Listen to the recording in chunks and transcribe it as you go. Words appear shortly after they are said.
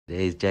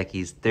Today's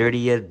Jackie's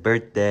 30th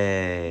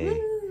birthday.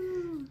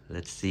 Woo.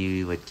 Let's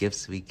see what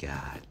gifts we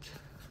got.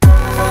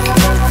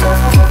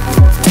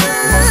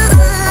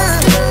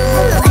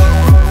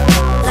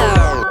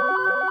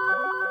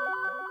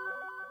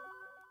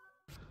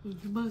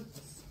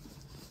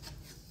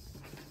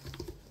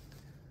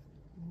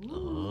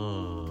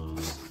 Oh.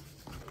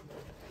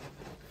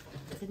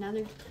 It's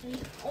another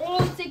cake.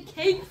 Oh, it's a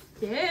cake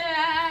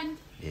stand.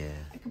 Yeah.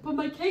 I can put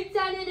my cakes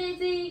on it,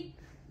 Izzy.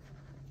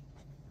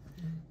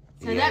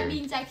 So Yeah. that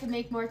means I can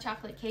make more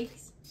chocolate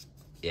cakes?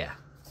 Yeah.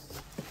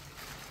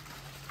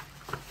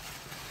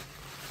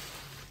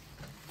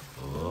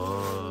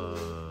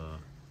 Oh.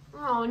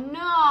 Oh,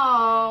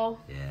 no.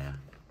 Yeah.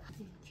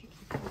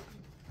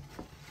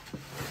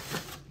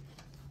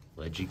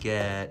 What'd you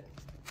get?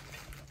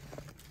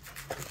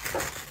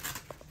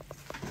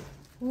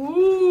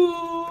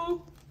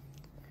 Ooh.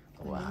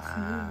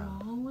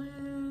 Wow.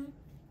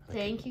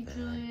 Thank you,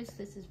 Julius.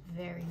 This is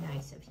very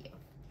nice of you.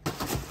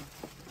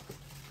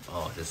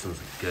 Oh, this one's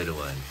a good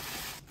one.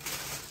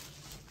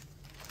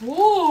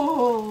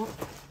 Whoa!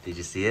 Did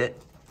you see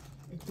it?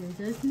 There's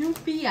a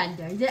Snoopy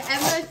under the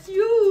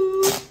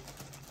MSU.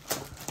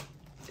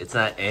 It's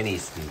not any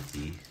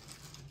Snoopy.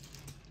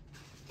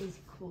 It's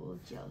cool,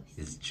 Joe.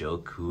 It's Joe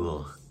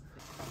Cool.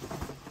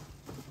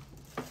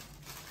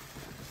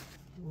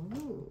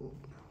 Ooh.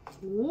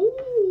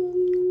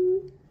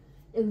 Ooh.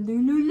 And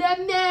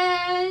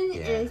Lululemon.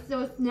 Yeah. It's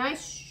those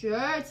nice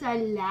shirts I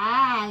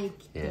like.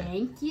 Yeah.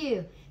 Thank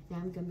you. Now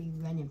I'm gonna be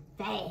running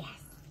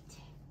fast.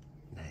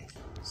 Nice.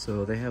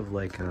 So they have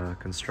like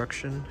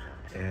construction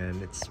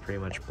and it's pretty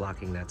much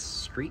blocking that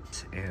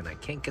street and I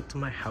can't get to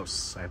my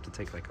house. I have to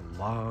take like a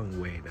long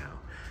way now.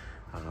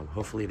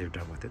 Hopefully they're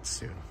done with it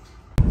soon.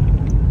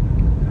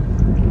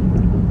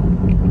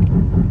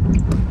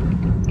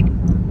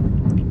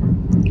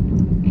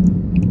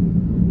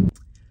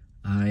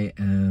 I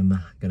am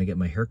gonna get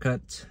my hair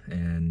cut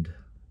and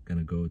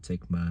gonna go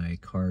take my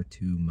car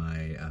to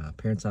my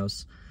parents'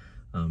 house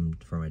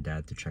for my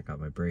dad to check out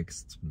my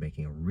brakes. It's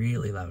making a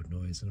really loud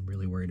noise and I'm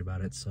really worried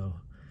about it, so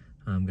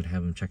I'm gonna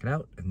have him check it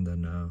out and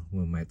then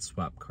we might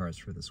swap cars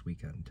for this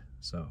weekend.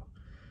 So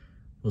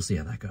we'll see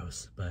how that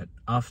goes, but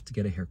off to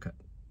get a haircut.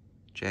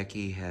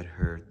 Jackie had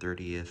her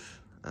 30th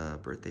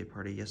birthday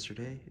party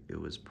yesterday. It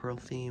was Pearl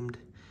themed.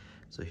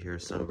 So here are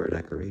some of our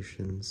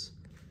decorations.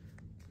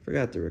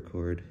 Forgot to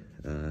record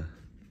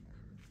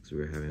because we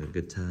were having a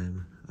good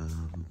time.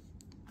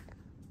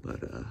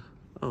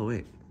 Oh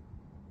wait,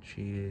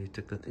 she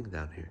took the thing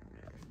down here.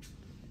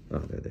 Oh,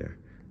 they're there.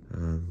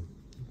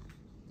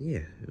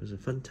 Yeah, it was a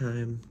fun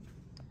time.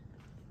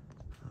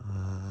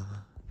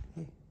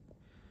 Hey,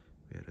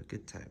 we had a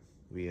good time.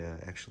 We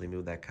actually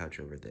moved that couch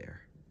over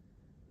there.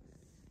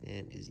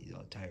 And Izzy's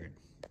all tired.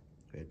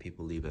 We had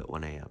people leave at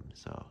 1 a.m.,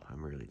 so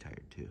I'm really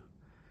tired too.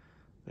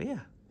 But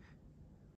yeah,